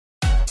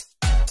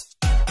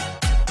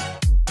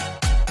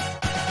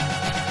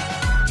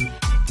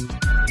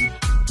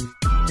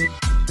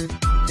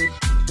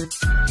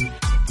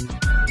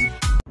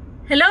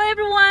Hello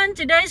everyone,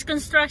 today's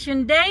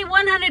construction day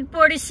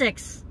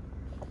 146.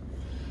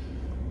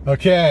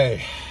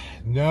 Okay,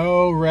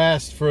 no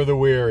rest for the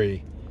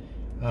weary.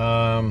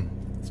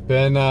 It's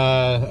been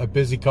a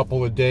busy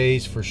couple of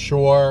days for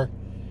sure.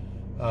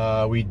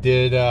 We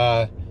did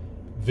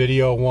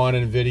video 1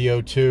 and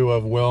video 2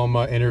 of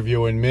Wilma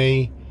interviewing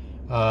me.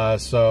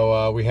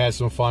 So we had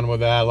some fun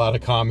with that, a lot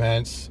of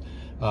comments,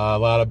 a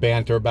lot of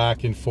banter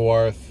back and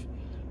forth.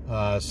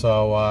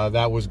 So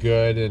that was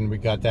good, and we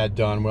got that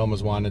done.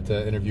 Wilma's wanted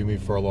to interview me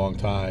for a long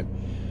time.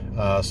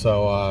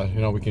 So you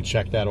know, we can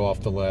check that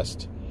off the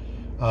list.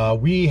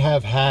 We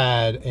have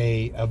had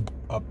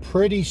a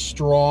pretty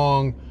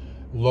strong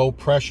low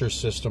pressure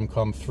system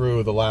come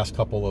through the last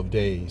couple of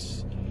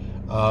days.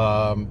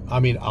 I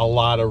mean, a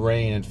lot of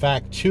rain. In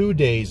fact, 2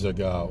 days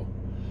ago,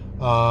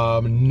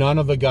 none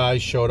of the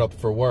guys showed up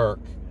for work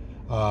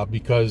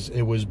because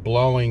it was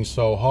blowing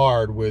so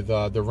hard with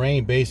the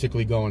rain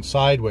basically going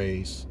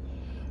sideways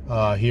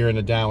here in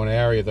the Dauin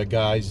area. The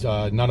guys,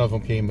 none of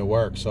them came to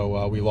work,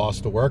 so we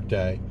lost the work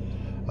day.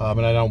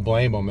 And I don't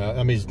blame them.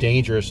 I mean, it's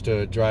dangerous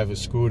to drive a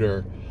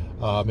scooter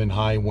in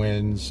high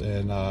winds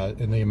and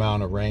in the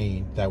amount of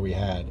rain that we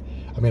had.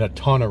 I mean, a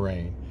ton of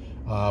rain.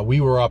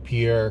 We were up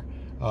here.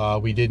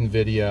 We didn't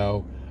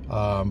video,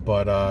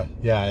 but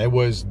yeah, it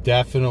was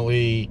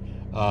definitely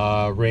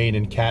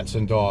raining cats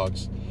and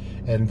dogs.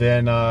 And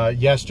then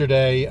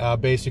yesterday,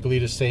 basically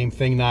the same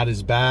thing, not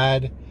as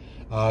bad.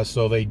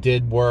 So they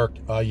did work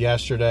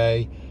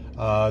yesterday,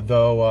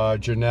 though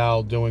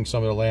Janelle, doing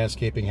some of the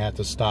landscaping, had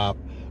to stop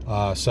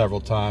several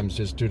times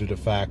just due to the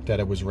fact that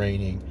it was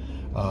raining.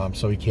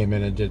 So he came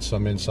in and did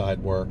some inside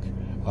work,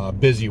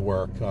 busy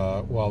work,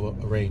 while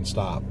the rain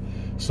stopped.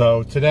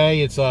 So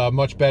today it's a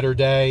much better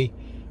day.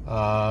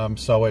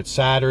 So it's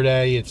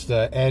Saturday, it's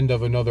the end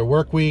of another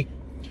work week.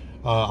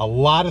 A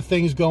lot of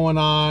things going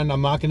on.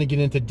 I'm not going to get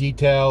into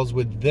details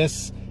with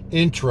this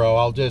intro.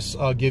 I'll just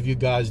give you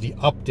guys the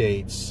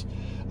updates.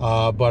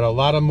 But a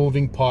lot of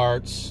moving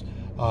parts.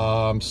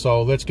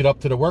 So let's get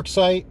up to the work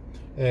site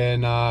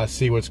and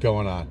see what's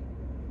going on.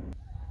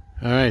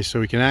 All right, so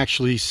we can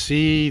actually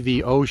see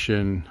the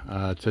ocean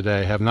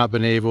today. Have not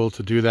been able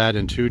to do that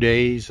in 2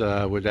 days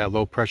with that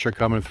low pressure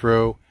coming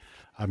through.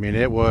 I mean,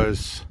 it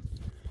was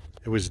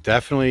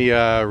definitely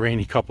a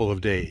rainy couple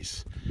of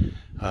days.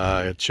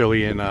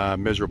 Chilly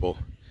and miserable.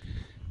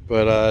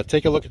 But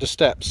take a look at the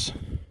steps.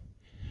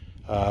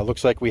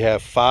 Looks like we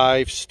have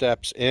 5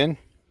 steps in,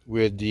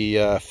 with the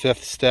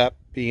 5th step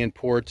being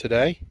poured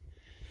today.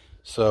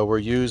 So we're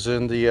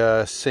using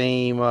the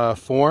same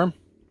form,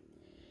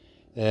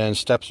 and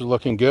steps are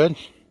looking good.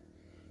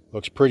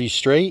 Looks pretty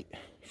straight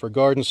for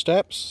garden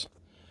steps.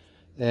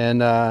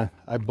 And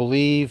I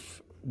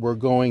believe we're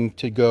going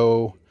to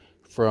go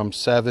from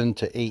 7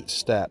 to 8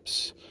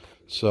 steps.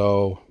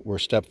 So we're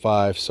step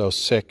 5, so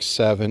 6,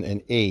 7,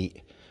 and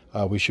 8.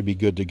 We should be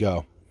good to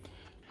go.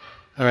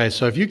 All right,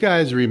 so if you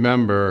guys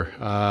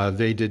remember,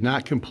 they did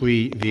not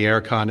complete the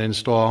aircon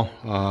install.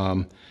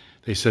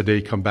 They said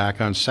they'd come back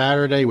on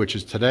Saturday, which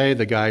is today.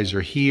 The guys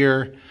are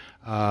here,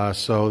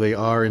 so they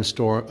are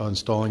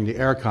installing the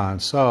aircon.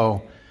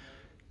 So,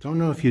 don't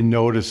know if you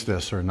noticed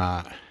this or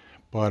not,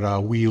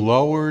 but we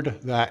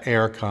lowered that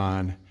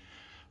aircon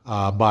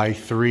by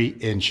 3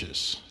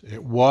 inches.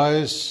 It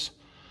was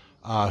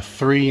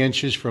 3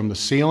 inches from the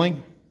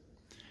ceiling,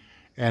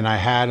 and I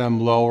had them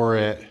lower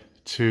it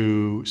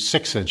to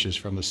 6 inches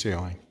from the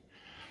ceiling,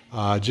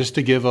 just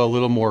to give a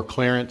little more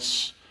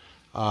clearance.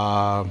 You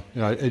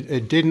know,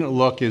 it didn't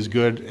look as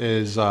good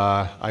as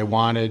I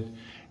wanted,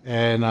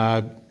 and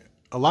a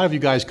lot of you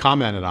guys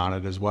commented on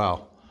it as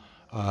well.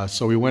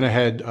 So we went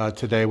ahead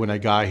today when I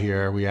got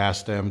here. We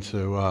asked them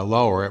to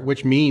lower it,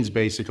 which means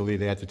basically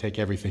they had to take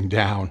everything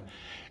down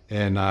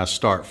and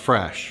start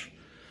fresh.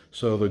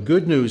 So the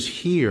good news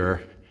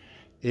here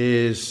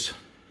is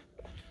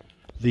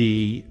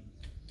the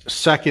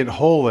second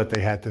hole that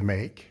they had to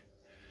make.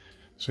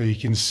 So you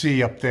can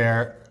see up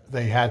there,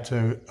 they had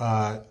to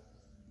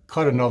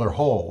cut another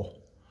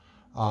hole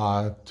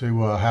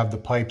to have the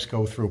pipes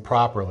go through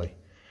properly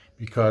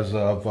because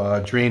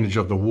of drainage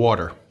of the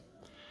water.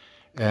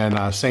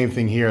 And same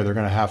thing here, they're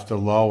going to have to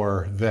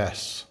lower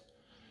this.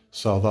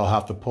 So they'll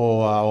have to pull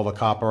all the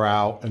copper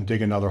out and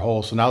dig another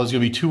hole. So now there's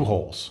going to be 2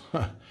 holes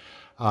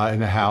in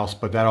the house,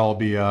 but that'll all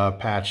be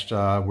patched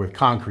with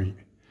concrete.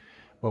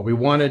 But we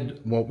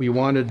wanted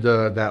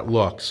that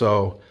look.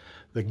 So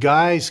the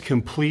guys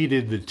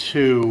completed the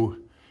 2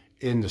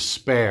 in the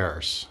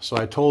spares. So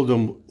I told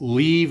them,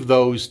 leave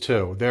those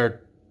 2.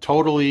 They're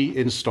totally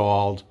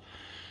installed.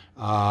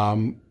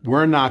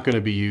 We're not going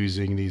to be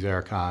using these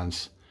air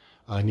cons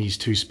in these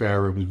 2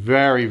 spare rooms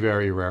very,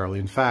 very rarely.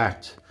 In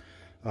fact,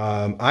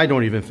 I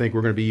don't even think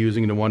we're going to be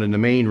using the one in the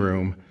main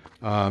room,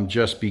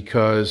 just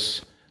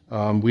because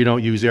we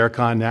don't use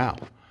aircon now.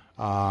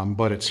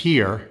 But it's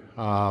here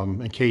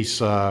in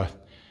case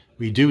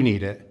we do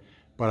need it.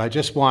 But I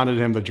just wanted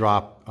him to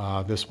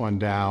drop this one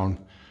down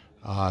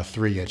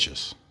 3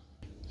 inches.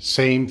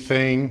 Same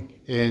thing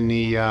in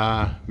the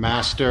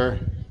master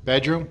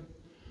bedroom.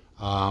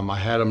 I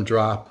had him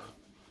drop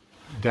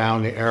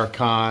down the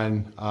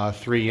aircon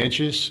 3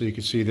 inches. So you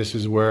can see this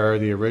is where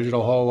the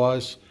original hole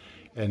was,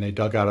 and they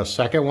dug out a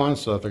second one,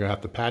 so they're gonna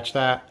have to patch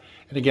that.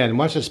 And again,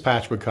 once it's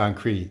patched with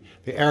concrete,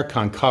 the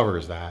aircon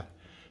covers that.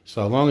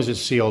 So as long as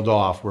it's sealed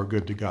off, we're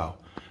good to go.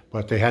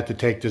 But they had to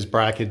take this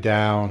bracket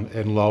down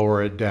and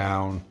lower it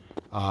down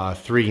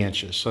 3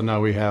 inches. So now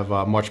we have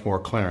much more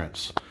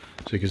clearance.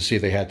 So you can see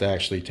they had to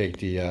actually take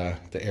the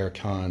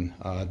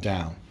aircon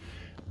down.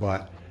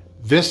 But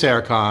this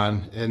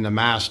aircon in the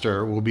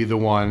master will be the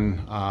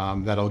one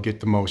that'll get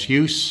the most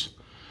use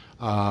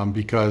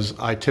because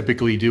I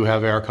typically do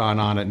have aircon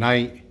on at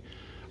night.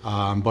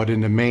 But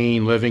in the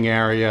main living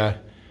area,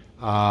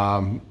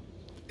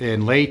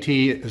 in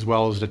Leyte, as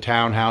well as the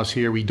townhouse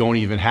here, we don't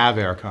even have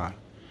aircon.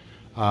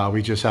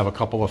 We just have a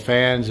couple of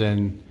fans,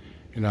 and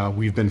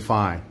we've been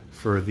fine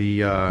for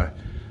the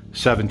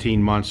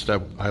 17 months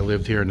that I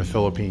lived here in the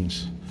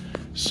Philippines.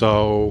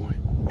 So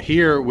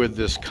here with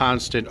this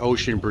constant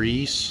ocean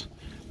breeze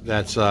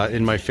that's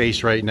in my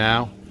face right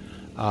now,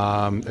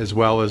 as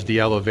well as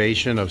the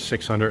elevation of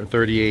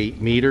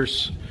 638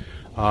 meters,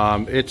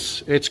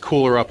 it's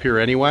cooler up here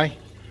anyway.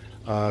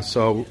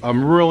 So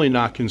I'm really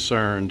not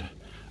concerned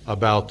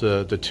about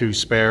the 2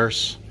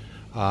 spares,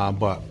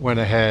 but went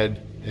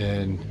ahead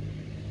and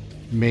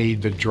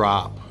made the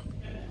drop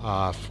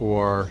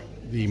for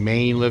the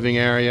main living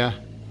area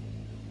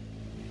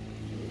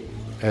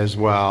as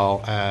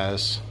well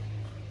as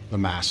the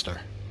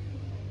master.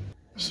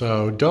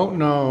 So don't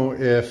know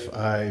if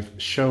I've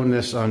shown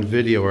this on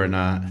video or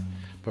not,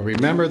 but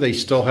remember they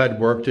still had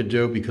work to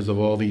do because of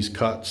all these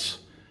cuts.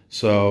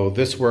 So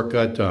this work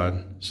got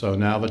done. So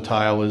now the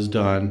tile is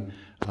done.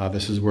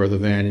 This is where the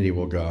vanity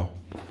will go.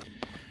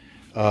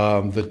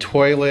 The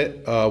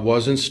toilet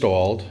was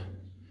installed,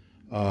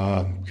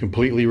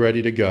 completely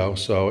ready to go.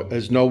 So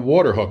there's no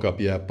water hookup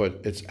yet,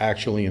 but it's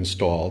actually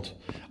installed,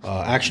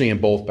 actually in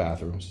both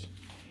bathrooms.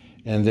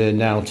 And then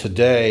now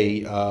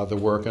today, they're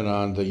working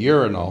on the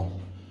urinal,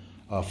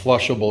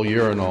 flushable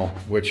urinal,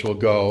 which will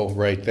go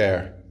right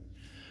there.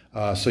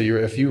 So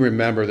if you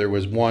remember, there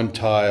was one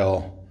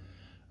tile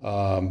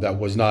that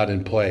was not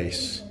in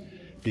place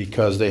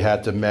because they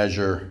had to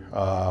measure,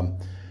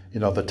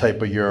 the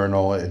type of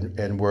urinal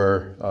and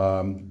where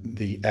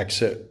the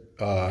exit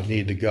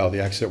needed to go,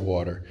 the exit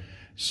water.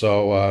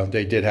 So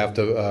they did have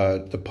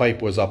to, the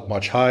pipe was up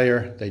much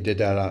higher. They did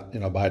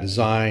that, by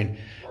design.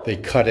 They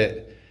cut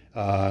it,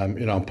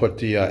 put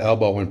the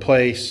elbow in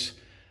place.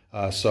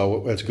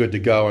 So it's good to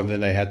go. And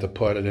then they had to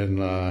put it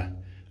in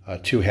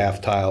 2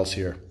 half tiles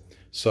here.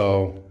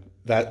 So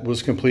that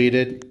was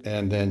completed.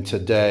 And then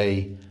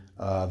today,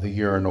 the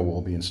urinal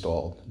will be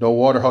installed. No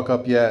water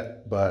hookup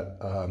yet, but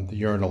the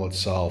urinal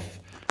itself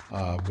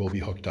will be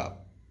hooked up.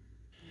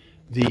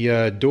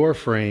 The door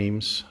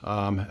frames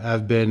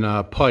have been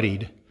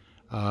puttied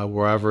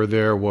wherever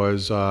there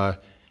was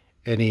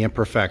any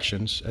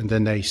imperfections, and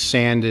then they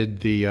sanded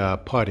the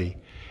putty.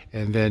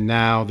 And then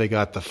now they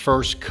got the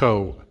first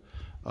coat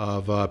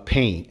of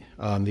paint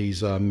on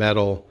these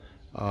metal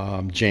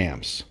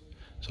jambs.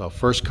 So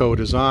first coat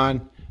is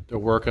on. They're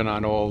working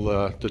on all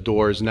the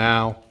doors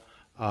now.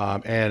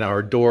 And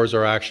our doors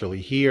are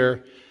actually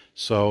here.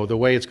 So the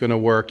way it's going to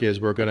work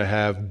is we're going to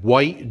have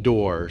white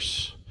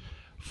doors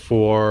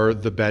for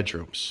the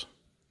bedrooms.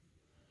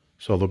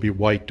 So there'll be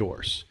white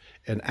doors.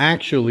 And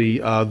actually,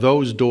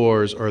 those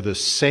doors are the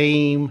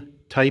same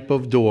type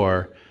of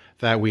door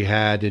that we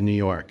had in New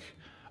York,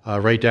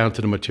 right down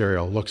to the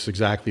material. Looks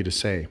exactly the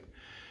same.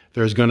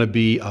 There's going to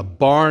be a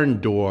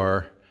barn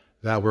door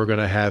that we're going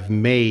to have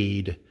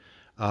made.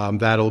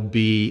 That'll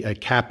be a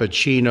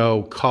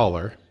cappuccino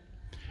color.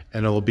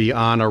 And it'll be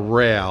on a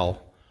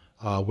rail,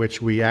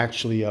 which we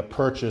actually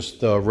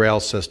purchased the rail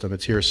system.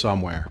 It's here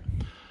somewhere.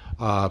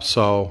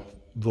 So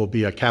there'll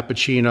be a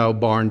cappuccino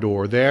barn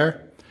door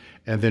there.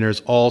 And then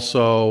there's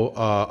also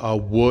a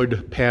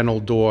wood panel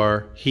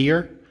door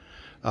here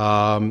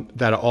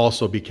that'll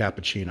also be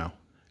cappuccino,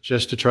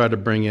 just to try to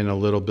bring in a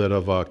little bit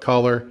of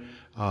color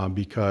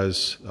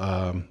because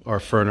our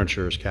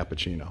furniture is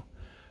cappuccino.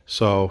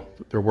 So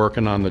they're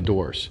working on the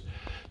doors.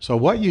 So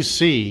what you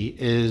see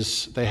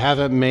is they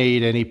haven't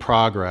made any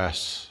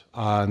progress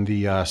on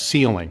the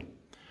ceiling.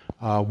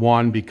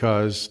 One,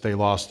 because they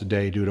lost a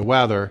day due to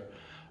weather,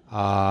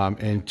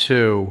 and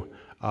two,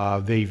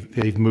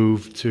 they've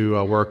moved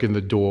to work in the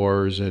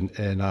doors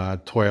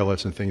and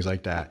toilets and things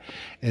like that.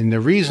 And the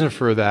reason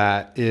for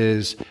that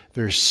is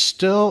there's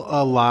still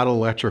a lot of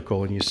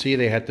electrical, and you see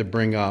they had to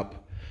bring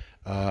up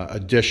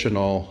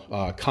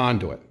additional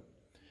conduit.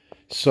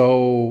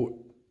 So,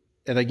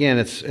 and again,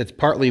 it's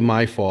partly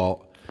my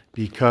fault,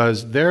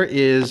 because there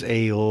is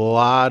a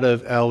lot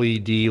of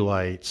LED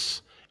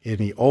lights in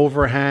the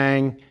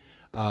overhang,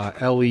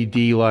 LED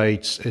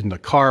lights in the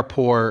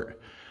carport,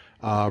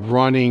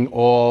 running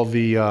all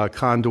the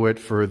conduit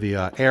for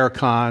the air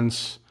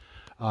cons.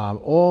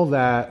 All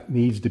that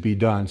needs to be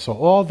done. So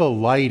all the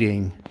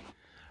lighting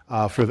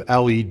for the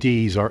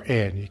LEDs are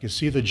in. You can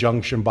see the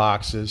junction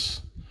boxes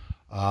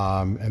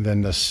and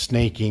then the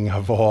snaking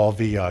of all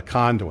the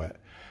conduit.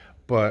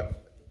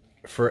 But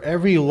for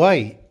every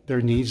light, there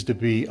needs to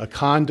be a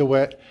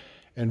conduit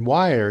and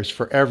wires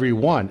for every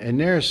one. And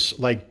there's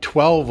like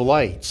 12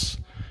 lights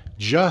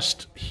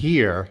just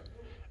here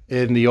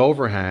in the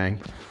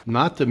overhang,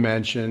 not to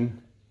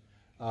mention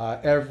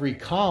every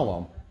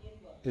column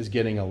is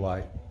getting a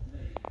light.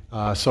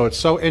 So it's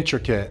so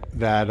intricate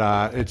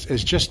that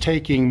it's just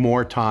taking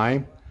more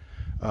time.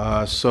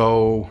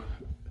 So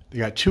you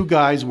got two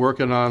guys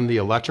working on the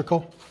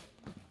electrical,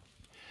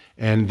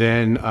 and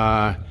then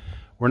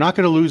we're not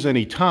going to lose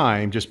any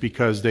time just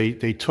because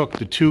they took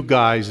the two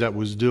guys that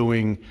was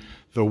doing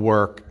the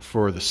work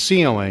for the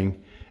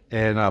ceiling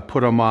and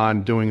put them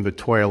on doing the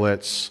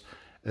toilets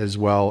as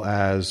well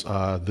as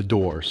the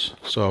doors.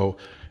 So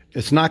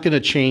it's not going to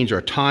change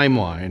our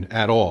timeline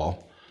at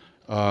all.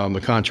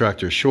 The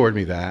contractor assured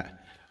me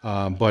that,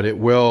 but it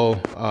will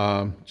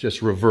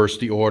just reverse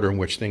the order in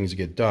which things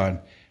get done.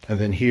 And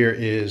then here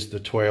is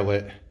the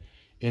toilet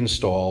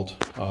installed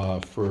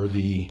for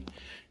the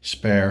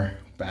spare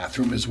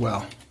bathroom as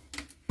well.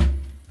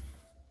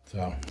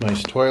 So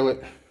nice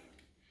toilet.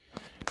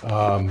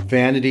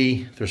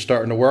 Vanity they're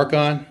starting to work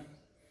on.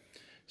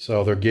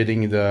 So they're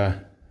getting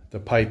the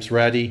pipes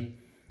ready,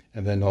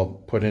 and then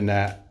they'll put in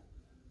that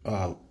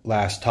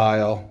last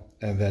tile,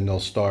 and then they'll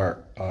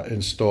start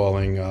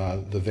installing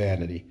the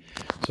vanity.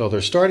 So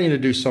they're starting to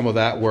do some of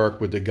that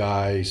work with the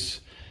guys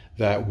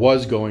that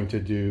was going to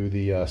do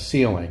the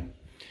ceiling.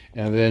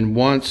 And then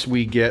once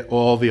we get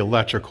all the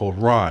electrical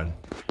run,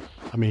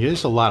 I mean,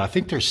 there's a lot. I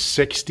think there's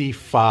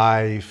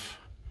 65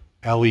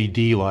 LED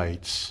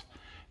lights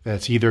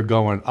that's either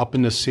going up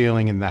in the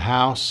ceiling in the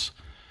house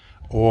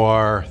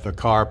or the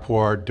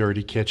carport,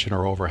 dirty kitchen,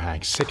 or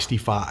overhang.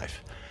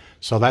 65.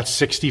 So that's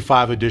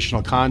 65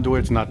 additional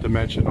conduits, not to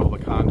mention all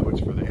the conduits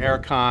for the air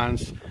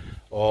cons,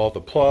 all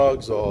the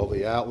plugs, all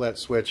the outlet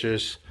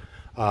switches.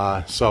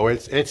 So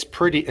it's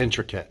pretty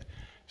intricate.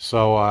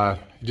 So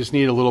you just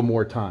need a little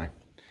more time.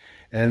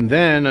 And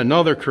then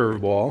another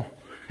curveball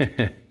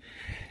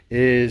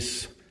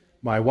is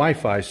my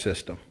Wi-Fi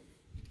system.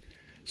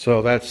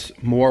 So that's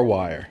more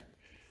wire.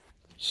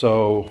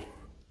 So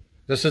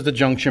this is the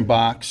junction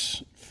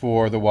box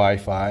for the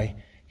Wi-Fi.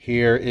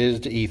 Here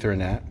is the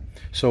Ethernet.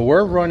 So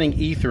we're running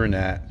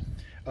Ethernet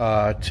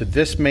to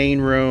this main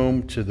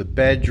room, to the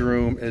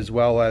bedroom, as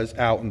well as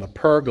out in the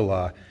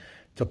pergola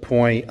to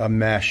point a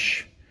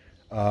mesh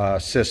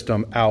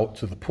system out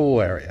to the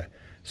pool area.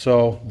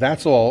 So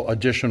that's all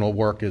additional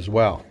work as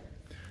well.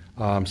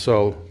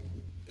 So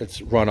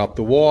it's run up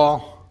the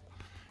wall.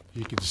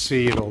 You can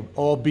see it'll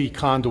all be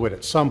conduit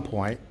at some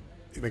point.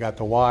 They got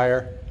the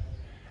wire,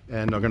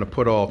 and they're going to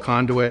put all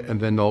conduit, and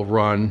then they'll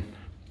run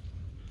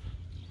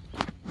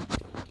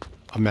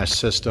a mesh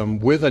system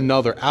with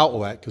another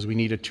outlet, because we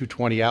need a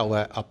 220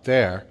 outlet up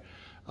there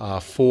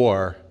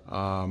for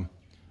the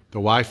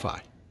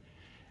Wi-Fi.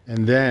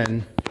 And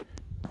then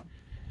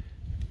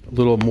a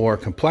little more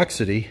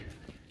complexity,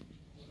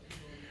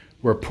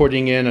 we're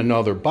putting in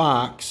another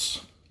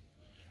box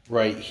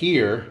right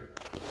here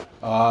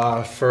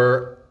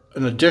for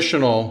an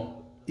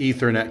additional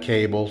Ethernet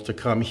cable to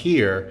come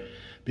here,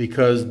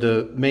 because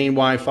the main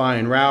Wi-Fi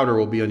and router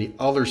will be on the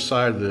other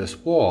side of this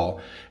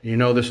wall. You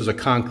know, this is a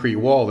concrete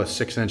wall that's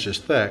 6 inches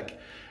thick,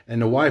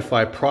 and the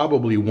Wi-Fi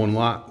probably will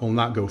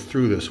not go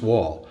through this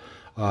wall.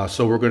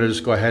 So we're going to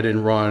just go ahead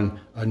and run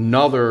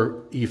another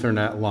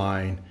Ethernet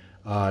line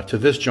to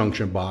this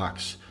junction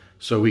box,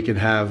 so we can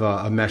have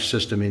a mesh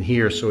system in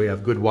here, so we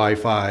have good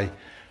Wi-Fi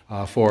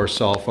for our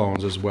cell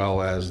phones as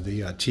well as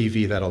the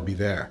TV that'll be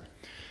there.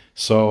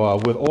 So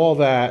with all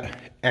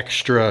that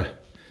extra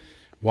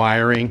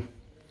wiring,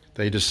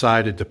 they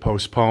decided to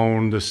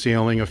postpone the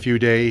ceiling a few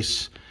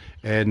days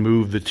and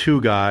move the two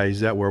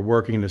guys that were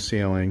working the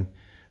ceiling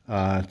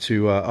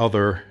to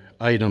other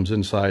items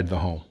inside the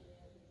home.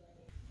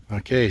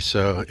 Okay,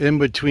 so in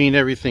between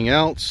everything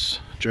else,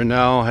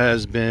 Janelle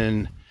has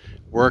been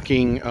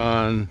working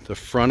on the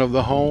front of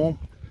the home.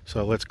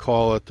 So let's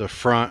call it the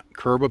front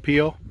curb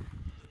appeal.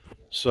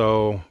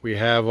 So we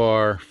have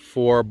our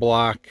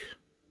 4-block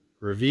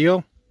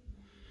reveal,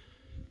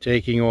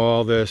 taking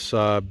all this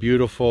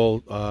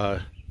beautiful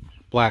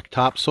black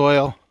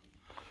topsoil,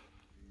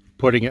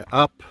 putting it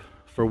up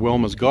for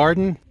Wilma's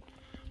garden.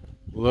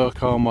 Look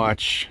how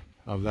much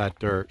of that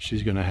dirt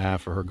she's going to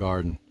have for her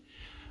garden.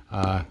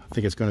 I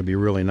think it's going to be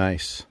really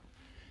nice.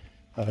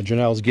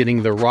 Janelle's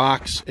getting the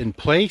rocks in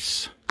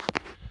place,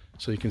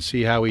 so you can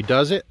see how he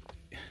does it.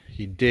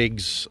 He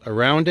digs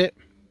around it,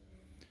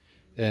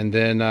 and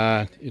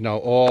then you know,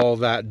 all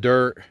that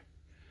dirt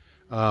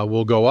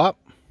will go up,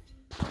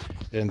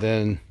 and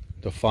then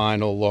the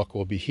final look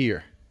will be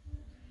here.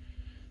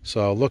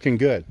 So looking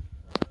good.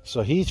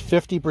 So he's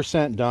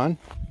 50% done.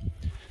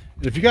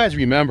 And if you guys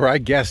remember, I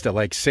guessed at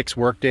like 6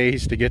 work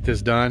days to get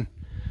this done.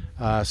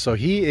 So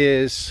he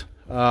is,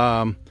 you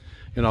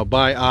know,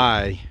 by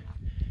eye,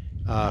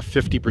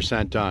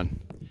 50% done.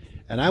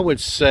 And I would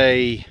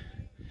say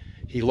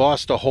he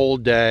lost a whole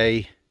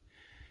day.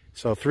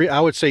 So I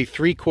would say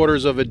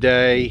 3/4 of a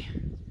day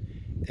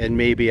and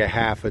maybe a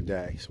half a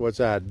day. So what's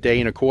that, a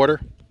day and a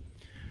quarter?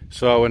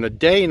 So in a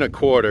day and a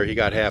quarter, he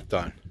got half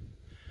done.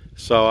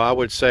 So I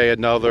would say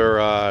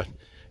another,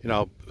 you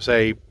know,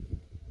 say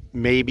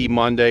maybe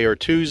Monday or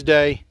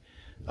Tuesday,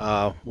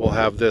 we'll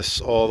have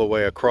this all the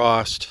way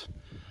across,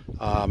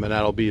 and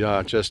that'll be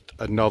just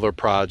another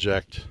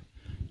project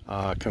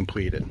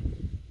completed.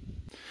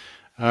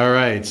 All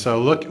right,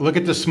 so look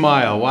at the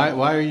smile.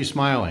 Why are you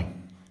smiling?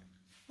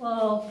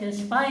 Well,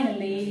 because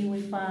finally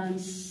we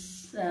found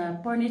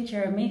a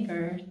furniture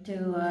maker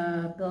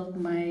to build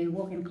my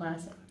walk-in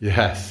closet.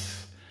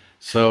 Yes.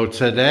 So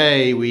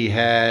today we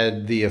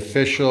had the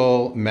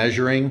official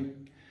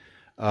measuring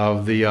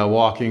of the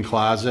walk-in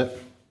closet,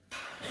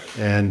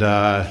 and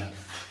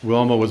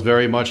Wilma was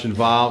very much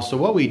involved. So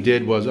what we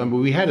did was, I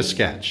mean, we had a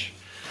sketch,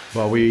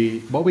 but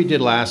what we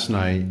did last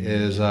night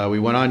is we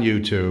went on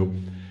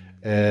YouTube,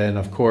 and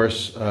of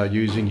course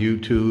using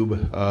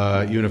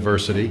YouTube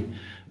University,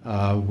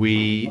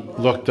 we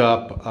looked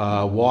up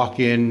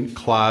walk-in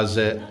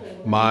closet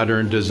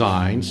modern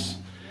designs,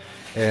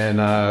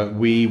 and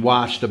we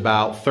watched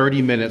about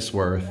 30 minutes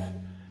worth,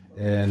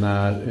 and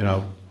you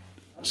know,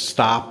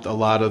 stopped a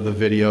lot of the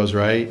videos,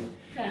 right?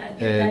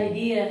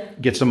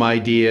 Get some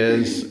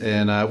ideas,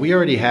 and we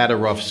already had a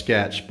rough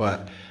sketch,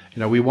 but you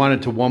know, we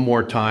wanted to one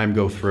more time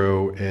go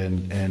through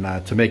and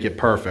to make it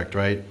perfect,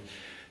 right?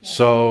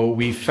 So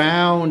we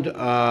found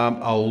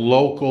a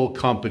local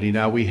company.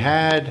 Now we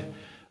had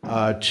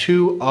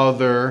two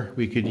other.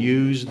 We could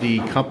use the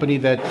company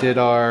that did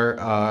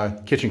our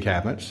kitchen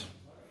cabinets,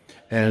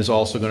 and is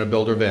also going to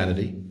build our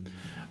vanity.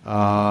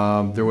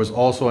 There was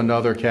also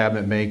another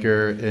cabinet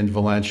maker in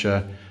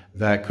Valencia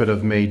that could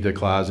have made the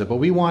closet, but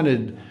we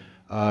wanted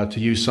to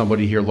use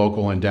somebody here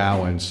local in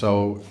Dauin.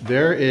 So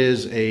there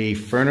is a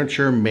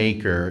furniture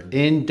maker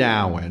in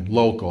Dauin,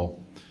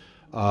 local,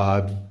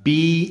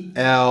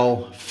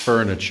 BL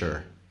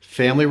Furniture,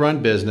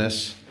 family-run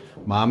business,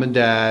 mom and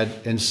dad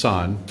and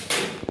son.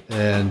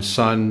 And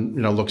son,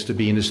 you know, looks to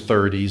be in his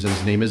 30s, and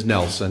his name is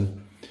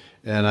Nelson.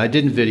 And I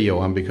didn't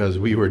video him because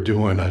we were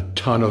doing a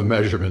ton of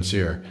measurements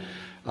here.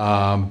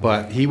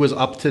 But he was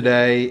up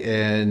today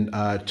and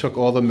took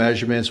all the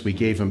measurements. We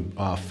gave him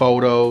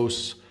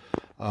photos.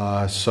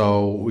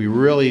 So we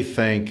really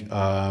think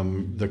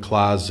the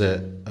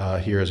closet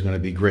here is going to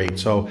be great.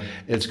 So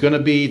it's going to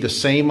be the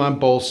same on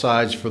both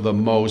sides for the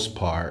most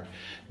part.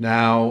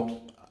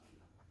 Now,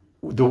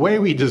 the way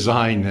we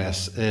design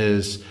this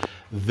is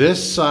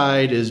this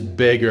side is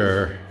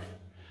bigger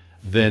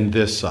than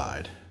this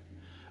side.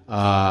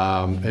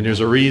 And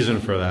there's a reason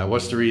for that.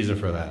 What's the reason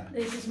for that?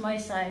 This is my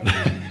side.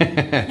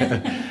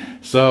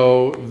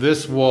 So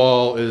this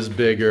wall is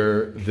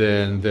bigger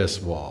than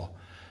this wall.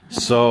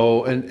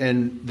 So,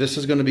 and this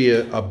is going to be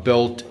a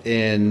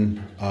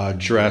built-in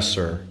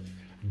dresser,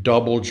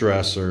 double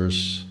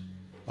dressers,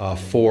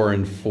 4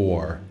 and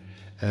 4.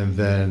 And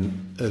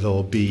then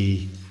it'll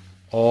be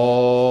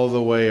all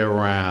the way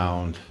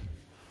around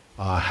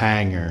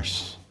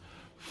hangers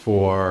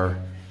for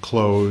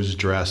clothes,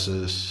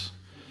 dresses.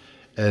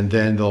 And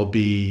then there'll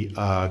be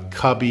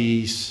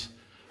cubbies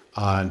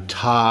on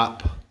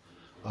top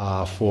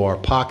for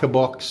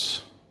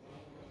pocketbooks.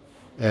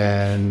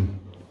 And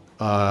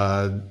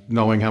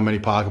knowing how many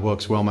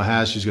pocketbooks Wilma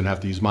has, she's going to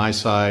have to use my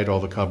side, all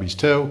the cubbies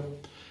too.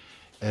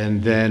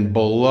 And then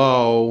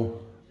below,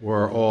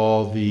 where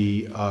all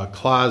the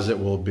closet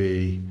will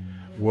be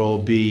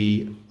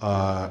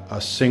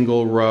a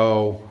single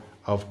row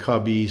of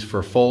cubbies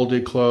for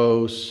folded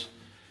clothes,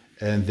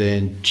 and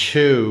then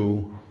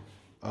 2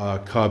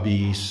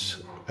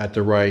 cubbies at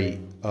the right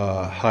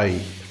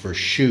height for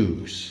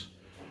shoes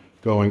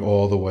going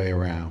all the way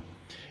around.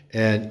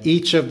 And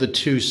each of the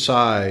 2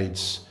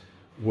 sides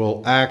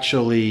will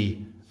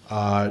actually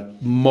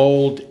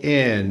mold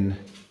in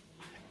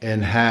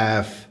and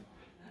have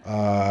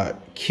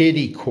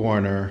kitty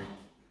corner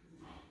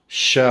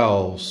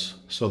shelves,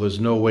 so there's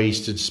no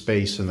wasted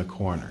space in the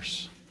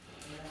corners.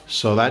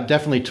 So that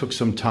definitely took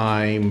some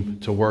time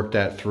to work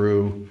that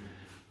through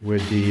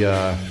with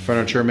the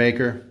furniture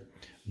maker,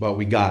 but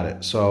we got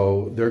it.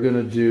 So they're going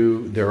to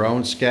do their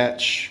own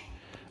sketch,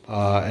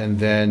 and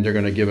then they're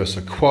going to give us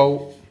a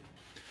quote.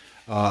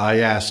 I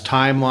asked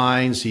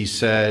timelines. He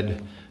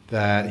said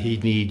that he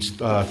needs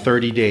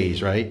 30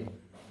 days, right?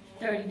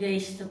 30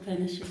 days to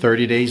finish it.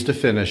 30 days to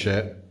finish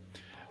it.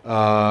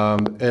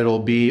 It'll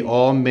be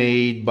all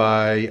made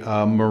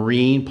by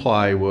marine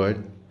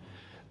plywood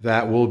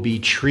that will be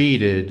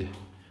treated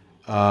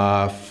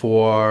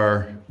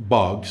for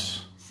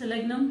bugs.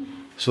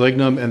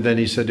 Selenium, and then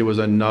he said there was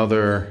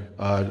another,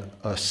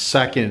 a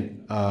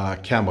second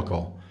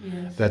chemical,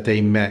 yes, that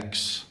they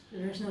mix.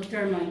 There's no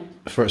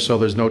termite. So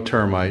there's no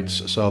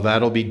termites, so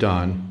that'll be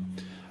done.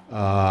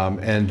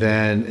 And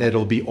then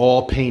it'll be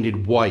all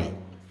painted white.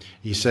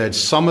 He said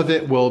some of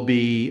it will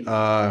be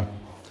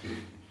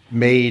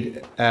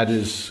made at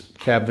his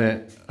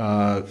cabinet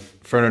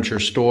furniture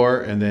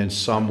store, and then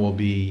some will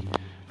be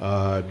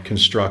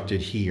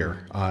constructed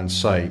here on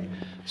site.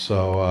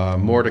 So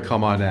more to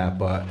come on that,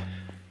 but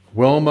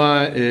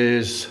Wilma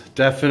is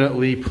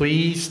definitely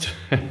pleased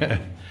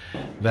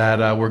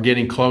that we're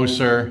getting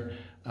closer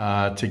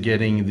to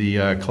getting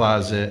the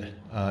closet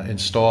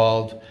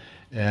installed.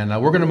 And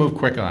we're going to move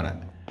quick on it.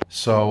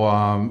 So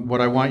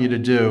what I want you to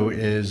do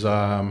is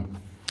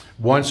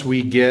once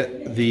we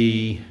get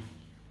the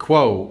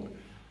quote,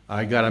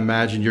 I got to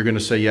imagine you're going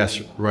to say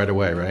yes right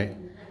away, right?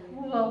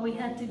 Well, we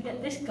had to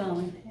get this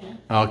going.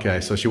 Yeah.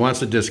 Okay, so she wants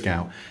the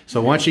discount.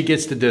 So once she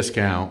gets the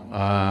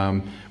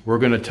discount, we're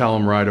going to tell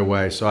them right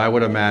away. So I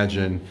would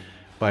imagine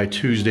by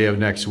Tuesday of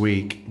next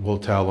week, we'll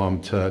tell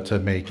them to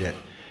make it.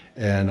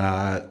 And,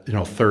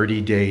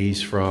 30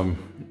 days from,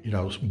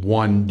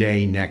 1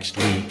 day next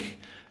week,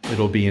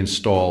 it'll be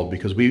installed,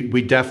 because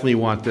we definitely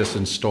want this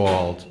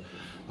installed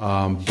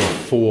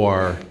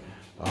before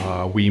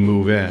we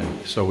move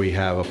in, so we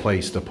have a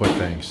place to put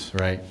things,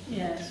 right?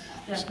 Yes,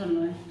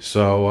 definitely.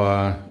 So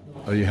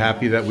are you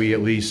happy that we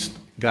at least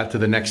got to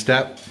the next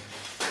step?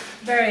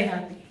 Very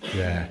happy.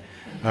 Yeah.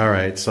 All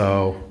right,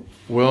 so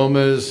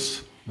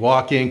Wilma's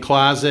walk-in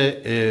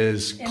closet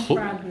is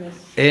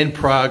in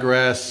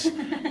progress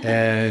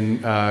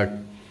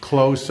and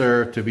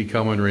closer to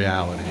becoming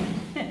reality.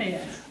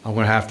 Yes. I'm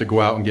going to have to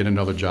go out and get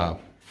another job.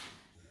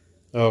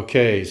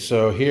 Okay,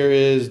 so here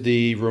is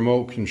the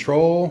remote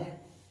control.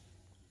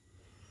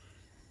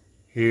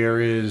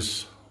 Here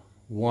is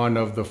one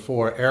of the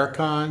 4 air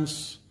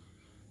cons,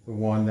 the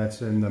one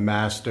that's in the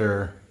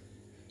master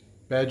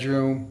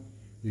bedroom.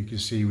 You can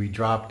see we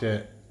dropped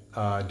it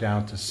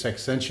down to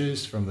 6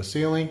 inches from the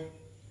ceiling.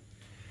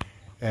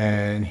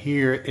 And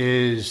here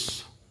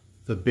is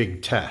the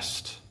big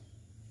test.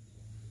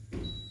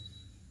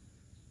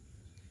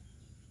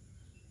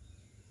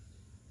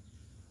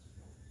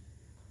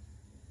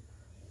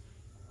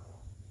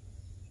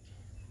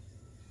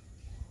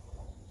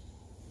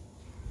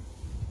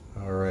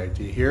 All right,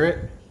 do you hear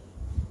it?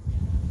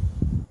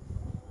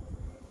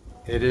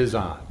 It is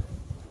on.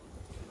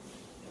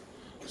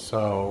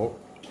 So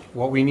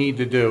what we need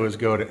to do is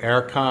go to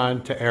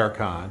aircon to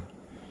aircon,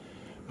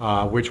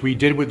 which we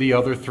did with the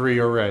other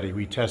 3 already.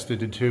 We tested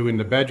the 2 in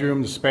the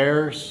bedroom, the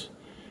spares,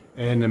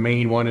 and the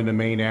main one in the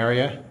main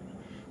area.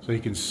 So you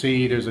can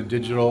see there's a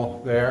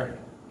digital there.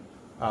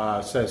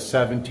 It says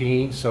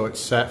 17, so it's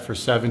set for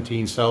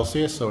 17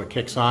 Celsius, so it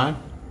kicks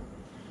on.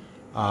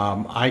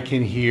 I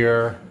can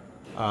hear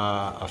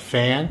a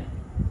fan.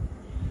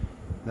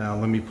 Now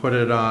let me put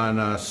it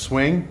on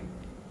swing.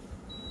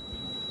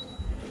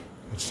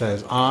 It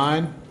says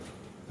on,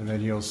 and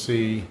then you'll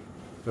see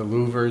the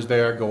louvers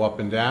there go up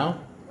and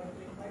down.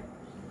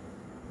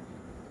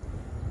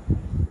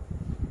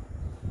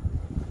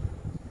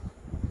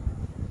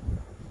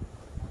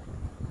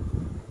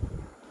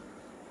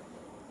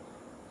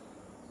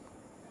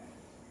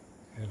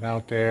 And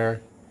out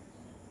there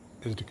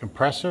is the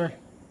compressor,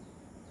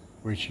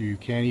 which you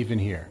can't even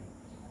hear.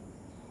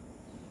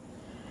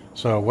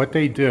 So what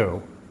they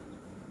do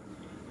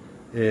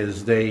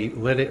is they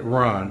let it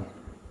run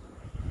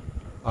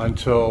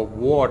until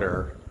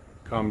water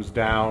comes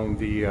down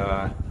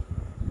the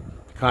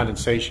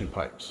condensation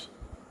pipes,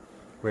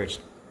 which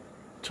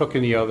took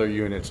in the other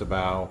units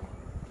about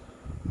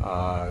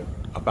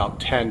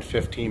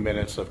 10-15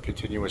 minutes of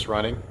continuous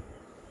running.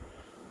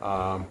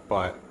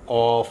 But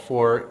all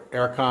 4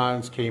 air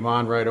cons came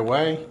on right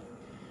away,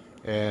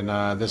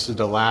 and this is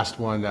the last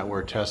one that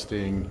we're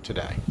testing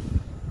today.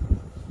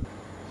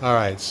 All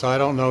right, so I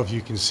don't know if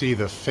you can see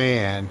the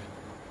fan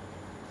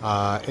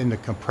in the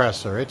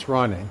compressor. It's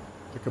running.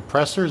 The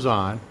compressor's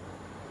on,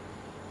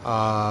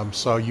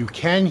 so you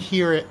can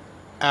hear it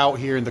out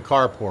here in the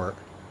carport,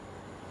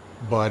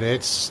 but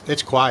it's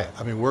quiet.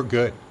 I mean, we're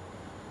good.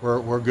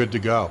 We're good to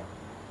go.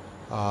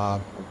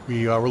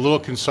 We were a little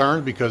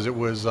concerned because it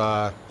was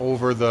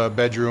over the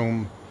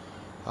bedroom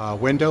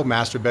window,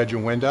 master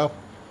bedroom window.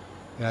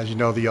 And as you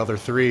know, the other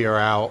 3 are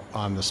out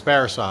on the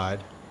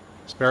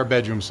spare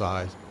bedroom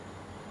side.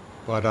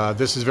 But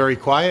this is very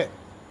quiet,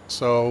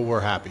 so we're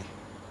happy.